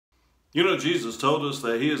You know, Jesus told us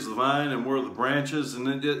that He is the vine and we're the branches. And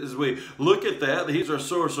then as we look at that, He's our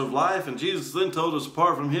source of life. And Jesus then told us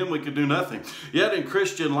apart from Him, we could do nothing. Yet in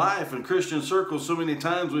Christian life and Christian circles, so many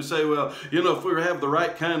times we say, well, you know, if we have the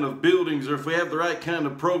right kind of buildings, or if we have the right kind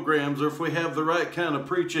of programs, or if we have the right kind of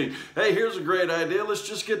preaching, hey, here's a great idea. Let's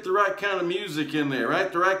just get the right kind of music in there,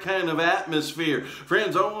 right? The right kind of atmosphere.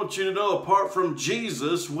 Friends, I want you to know, apart from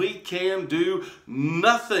Jesus, we can do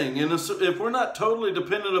nothing. And if we're not totally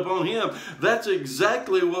dependent upon Him, that's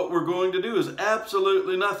exactly what we're going to do, is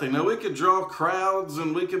absolutely nothing. Now, we could draw crowds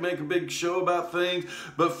and we could make a big show about things,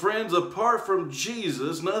 but friends, apart from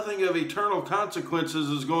Jesus, nothing of eternal consequences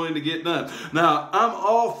is going to get done. Now, I'm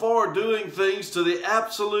all for doing things to the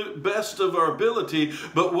absolute best of our ability,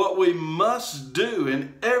 but what we must do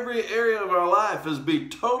in every area of our life is be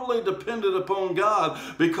totally dependent upon God,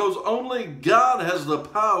 because only God has the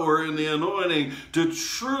power and the anointing to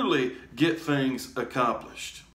truly get things accomplished.